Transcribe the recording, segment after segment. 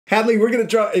Hadley, we're going to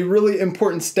draw a really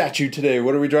important statue today.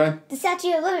 What are we drawing? The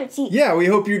Statue of Liberty. Yeah, we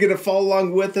hope you're going to follow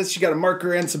along with us. You got a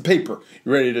marker and some paper.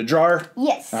 You ready to draw her?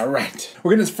 Yes. All right.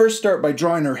 We're going to first start by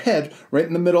drawing her head right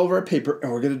in the middle of our paper,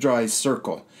 and we're going to draw a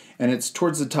circle. And it's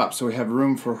towards the top, so we have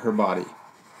room for her body.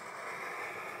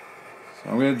 So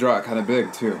I'm going to draw it kind of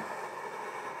big, too.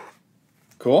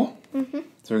 Cool? Mm-hmm.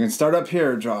 So we're going to start up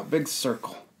here, draw a big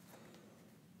circle.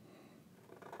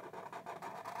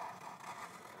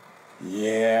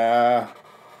 Yeah.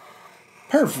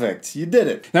 Perfect. You did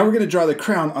it. Now we're going to draw the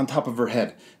crown on top of her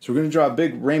head. So we're going to draw a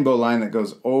big rainbow line that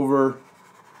goes over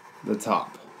the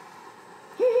top.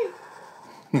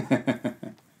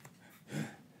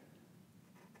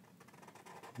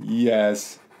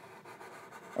 Yes.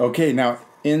 Okay, now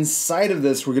inside of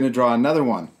this we're going to draw another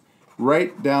one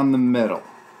right down the middle.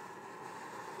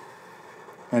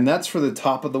 And that's for the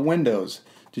top of the windows.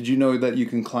 Did you know that you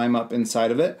can climb up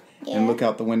inside of it and look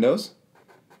out the windows?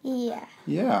 Yeah.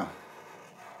 Yeah.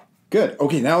 Good.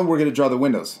 Okay, now we're going to draw the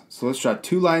windows. So let's draw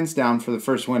 2 lines down for the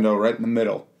first window right in the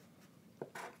middle.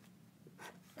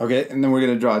 Okay, and then we're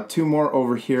going to draw 2 more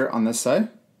over here on this side.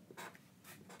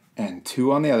 And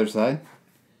 2 on the other side.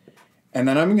 And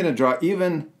then I'm going to draw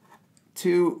even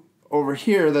 2 over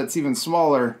here that's even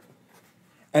smaller.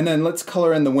 And then let's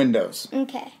color in the windows.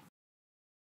 Okay.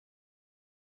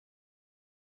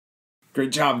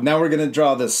 Great job. Now we're going to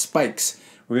draw the spikes.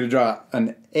 We're going to draw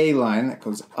an A line that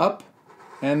goes up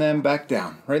and then back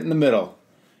down, right in the middle.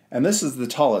 And this is the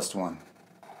tallest one.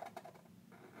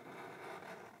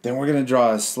 Then we're going to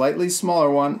draw a slightly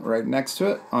smaller one right next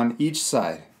to it on each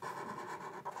side.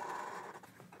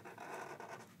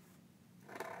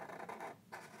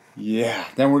 Yeah.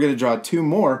 Then we're going to draw 2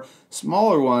 more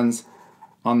smaller ones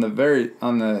on the right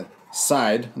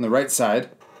side,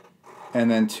 and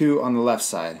then 2 on the left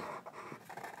side.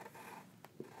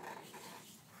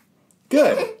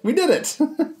 Good. We did it.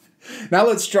 Now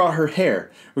let's draw her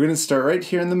hair. We're going to start right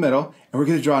here in the middle, and we're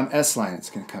going to draw an S line. It's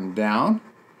going to come down,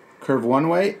 curve one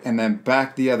way, and then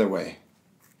back the other way.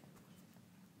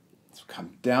 So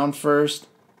come down first,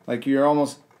 like you're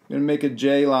almost going to make a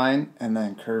J line, and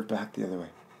then curve back the other way.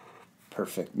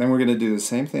 Perfect. Then we're going to do the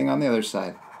same thing on the other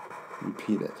side.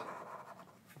 Repeat it.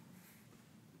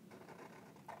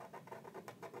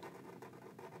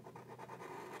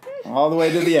 All the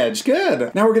way to the edge.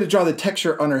 Good. Now we're going to draw the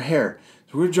texture on her hair.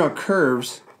 So we're going to draw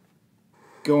curves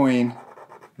going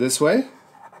this way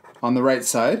on the right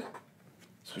side.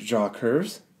 So draw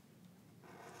curves.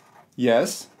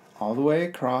 Yes, all the way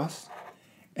across.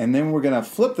 And then we're going to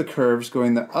flip the curves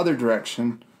going the other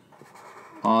direction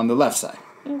on the left side.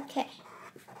 Okay.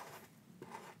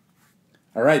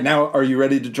 All right, now are you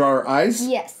ready to draw her eyes?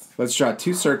 Yes. Let's draw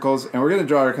 2 circles, and we're going to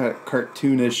draw her kind of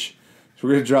cartoonish. So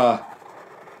we're going to draw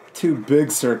 2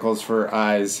 big circles for her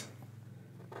eyes.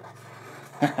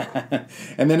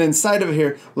 And then inside of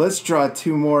here, let's draw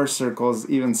 2 more circles,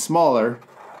 even smaller.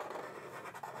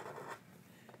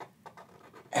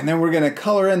 And then we're going to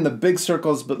color in the big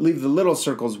circles, but leave the little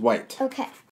circles white. Okay.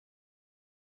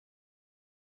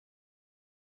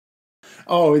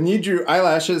 Oh, and you drew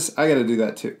eyelashes. I got to do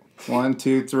that too. 1,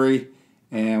 2, 3,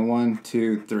 and 1,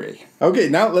 2, 3. Okay,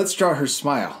 now let's draw her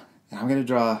smile. And I'm going to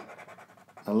draw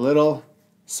a little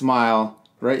smile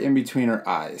right in between her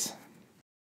eyes.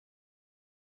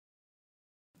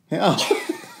 Yeah.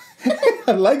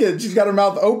 I like it. She's got her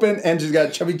mouth open and she's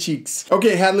got chubby cheeks.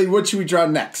 Okay, Hadley, what should we draw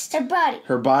next? Her body.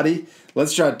 Her body.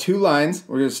 Let's draw 2 lines.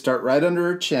 We're going to start right under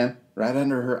her chin, right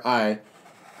under her eye.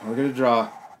 And we're going to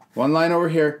draw 1 line over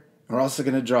here. And we're also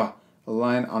going to draw a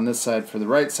line on this side for the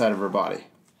right side of her body.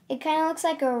 It kind of looks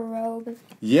like a robe.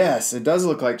 Yes, it does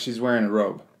look like she's wearing a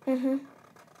robe. Mm-hmm.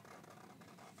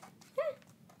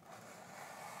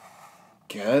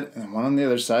 Good. And 1 on the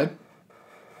other side.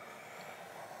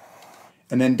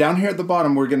 And then down here at the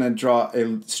bottom, we're going to draw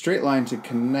a straight line to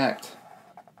connect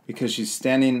because she's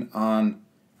standing on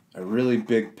a really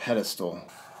big pedestal.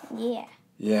 Yeah.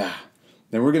 Yeah.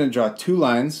 Then we're going to draw 2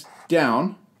 lines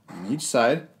down on each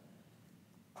side.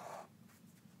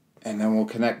 And then we'll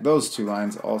connect those 2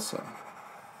 lines also.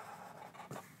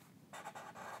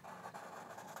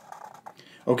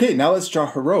 Okay, now let's draw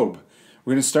her robe.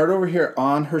 We're going to start over here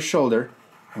on her shoulder,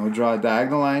 and we'll draw a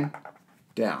diagonal line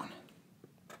down.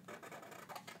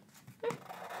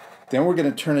 Then we're going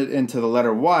to turn it into the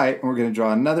letter Y, and we're going to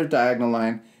draw another diagonal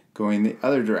line going the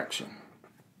other direction.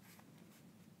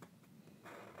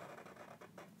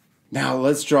 Now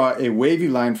let's draw a wavy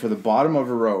line for the bottom of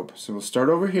her robe. So we'll start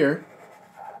over here,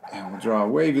 and we'll draw a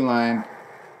wavy line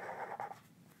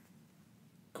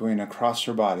going across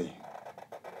her body.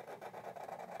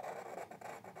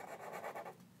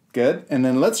 Good. And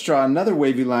then let's draw another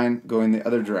wavy line going the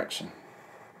other direction.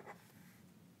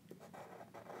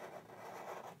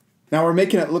 Now we're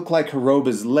making it look like her robe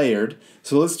is layered,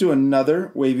 so let's do another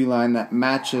wavy line that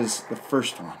matches the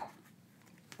first one.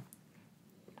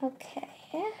 Okay.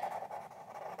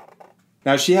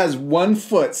 Now she has one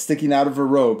foot sticking out of her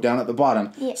robe down at the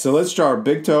bottom. Yes. So let's draw our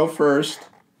big toe first.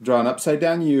 Draw an upside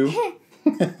down U.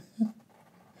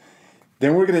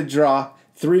 Then we're going to draw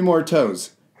 3 more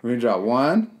toes. We're going to draw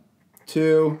 1,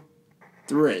 2,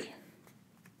 3.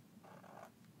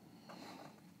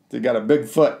 You got a big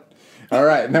foot. All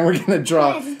right, and then we're going to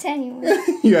draw... It's a tiny one.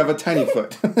 You have a tiny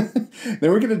foot. Then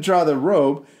we're going to draw the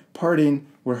robe parting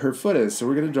where her foot is. So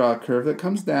we're going to draw a curve that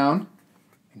comes down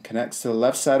and connects to the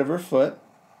left side of her foot.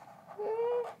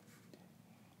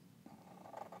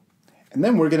 And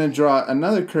then we're going to draw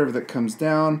another curve that comes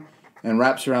down and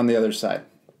wraps around the other side.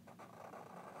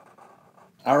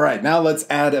 All right, now let's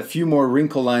add a few more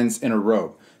wrinkle lines in a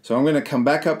robe. So I'm going to come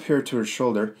back up here to her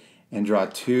shoulder and draw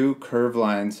 2 curved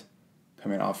lines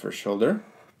coming off her shoulder.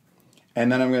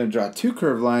 And then I'm going to draw 2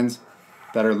 curved lines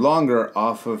that are longer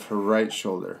off of her right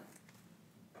shoulder.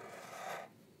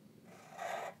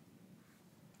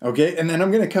 Okay, and then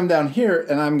I'm going to come down here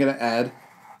and I'm going to add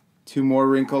 2 more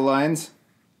wrinkle lines.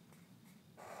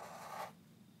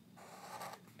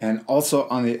 And also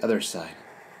on the other side.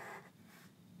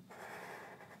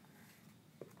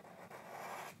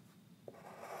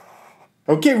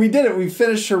 Okay, we did it. We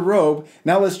finished her robe.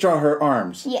 Now let's draw her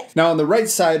arms. Yes. Now on the right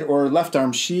side or left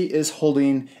arm, she is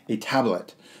holding a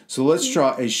tablet. So let's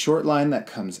draw a short line that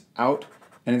comes out,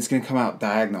 and it's going to come out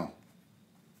diagonal.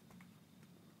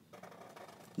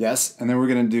 Yes, and then we're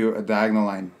going to do a diagonal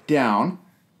line down.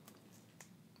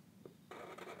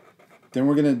 Then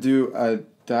we're going to do a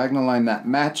diagonal line that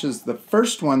matches the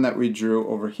first one that we drew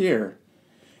over here,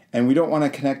 and we don't want to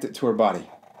connect it to her body.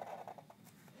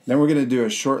 Then we're going to do a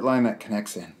short line that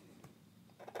connects in.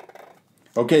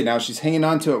 Okay, now she's hanging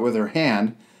onto it with her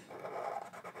hand.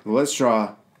 Let's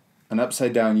draw an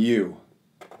upside down U.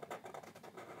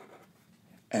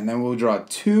 And then we'll draw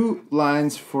 2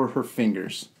 lines for her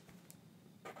fingers.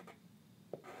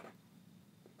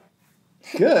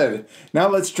 Good. Now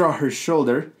let's draw her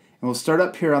shoulder. And we'll start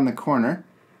up here on the corner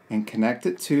and connect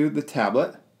it to the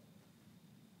tablet.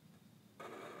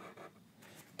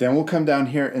 Then we'll come down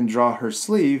here and draw her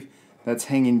sleeve that's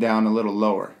hanging down a little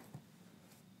lower.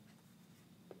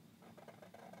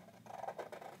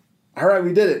 All right,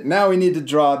 we did it. Now we need to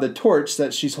draw the torch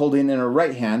that she's holding in her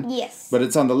right hand. Yes. But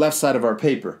it's on the left side of our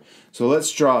paper. So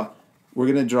let's draw, we're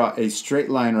going to draw a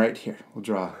straight line right here. We'll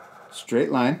draw a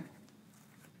straight line.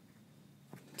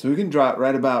 So we can draw it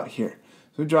right about here.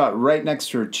 So we draw it right next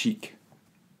to her cheek.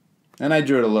 And I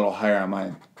drew it a little higher on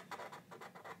mine.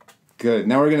 Good.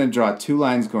 Now we're going to draw 2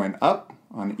 lines going up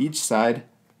on each side.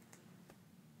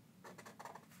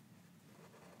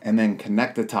 And then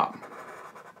connect the top.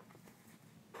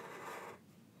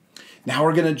 Now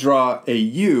we're going to draw a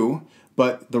U,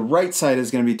 but the right side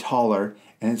is going to be taller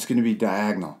and it's going to be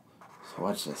diagonal. So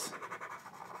watch this.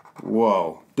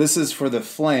 Whoa. This is for the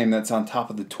flame that's on top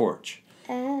of the torch.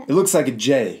 It looks like a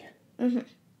J. Mm-hmm.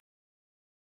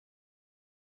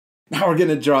 Now we're going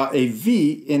to draw a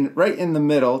V right in the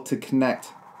middle to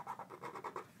connect.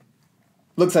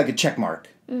 Looks like a check mark.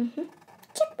 Mm-hmm.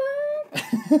 Check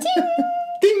mark.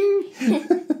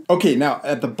 Ding! Okay, now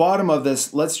at the bottom of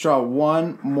this, let's draw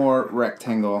 1 more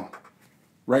rectangle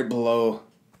right below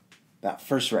that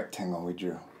first rectangle we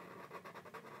drew.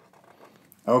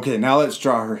 Okay, now let's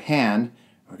draw her hand.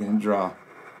 We're going to draw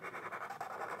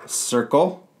a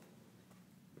circle.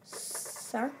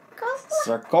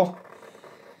 Circle.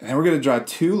 And then we're going to draw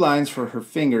 2 lines for her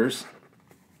fingers.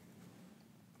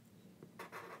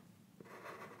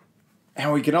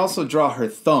 And we can also draw her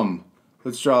thumb.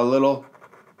 Let's draw a little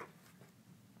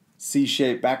C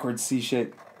shape, backwards C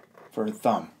shape for her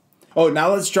thumb. Oh,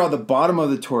 now let's draw the bottom of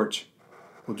the torch.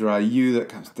 We'll draw a U that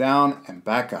comes down and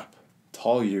back up.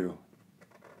 Tall U.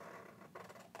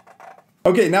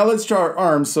 Okay, now let's draw our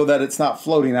arms so that it's not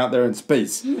floating out there in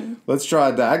space. Let's draw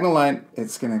a diagonal line.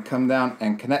 It's going to come down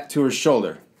and connect to her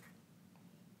shoulder.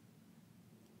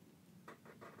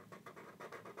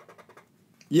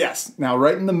 Yes, now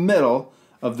right in the middle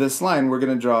of this line, we're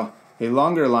going to draw a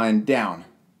longer line down.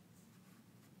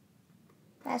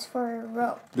 That's for a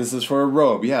robe. This is for a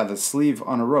robe. Yeah, the sleeve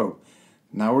on a robe.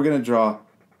 Now we're going to draw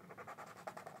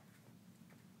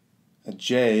a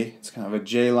J. It's kind of a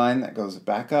J line that goes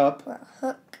back up. Or a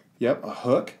hook. Yep, a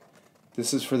hook.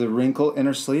 This is for the wrinkle in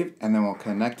her sleeve, and then we'll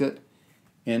connect it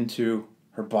into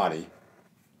her body.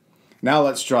 Now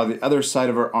let's draw the other side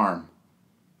of her arm.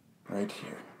 Right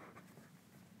here.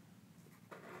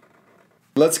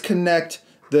 Let's connect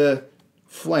the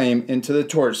flame into the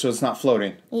torch so it's not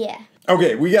floating. Yeah.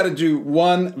 Okay, we got to do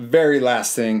one very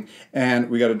last thing, and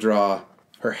we got to draw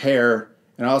her hair.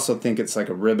 And I also think it's like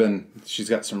a ribbon. She's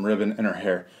got some ribbon in her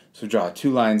hair. So draw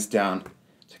 2 lines down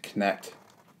to connect.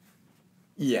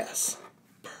 Yes,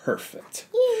 perfect.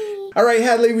 Yay. All right,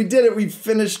 Hadley, we did it. We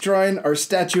finished drawing our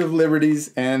Statue of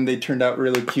Liberties, and they turned out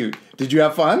really cute. Did you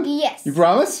have fun? Yes. You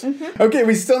promise? Mm-hmm. Okay,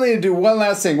 we still need to do one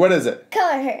last thing. What is it?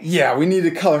 Color her. Yeah, we need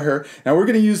to color her. Now, we're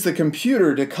going to use the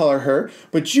computer to color her,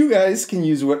 but you guys can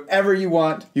use whatever you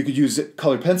want. You could use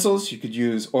colored pencils. You could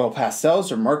use oil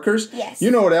pastels or markers. Yes.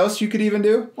 You know what else you could even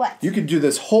do? What? You could do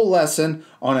this whole lesson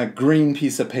on a green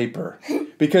piece of paper.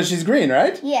 Because she's green,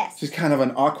 right? Yes. She's kind of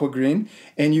an aqua green.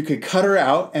 And you could cut her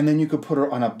out, and then you could put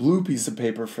her on a blue piece of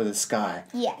paper for the sky.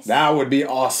 Yes. That would be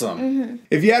awesome.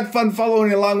 If you had fun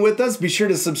following along with us, be sure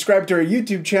to subscribe to our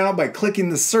YouTube channel by clicking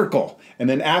the circle. And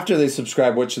then after they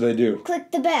subscribe, what should they do?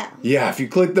 Click the bell. Yeah, if you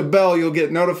click the bell, you'll get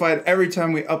notified every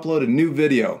time we upload a new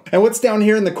video. And what's down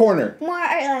here in the corner? More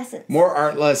art lessons. More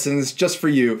art lessons just for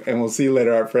you. And we'll see you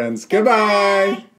later, art friends. Goodbye.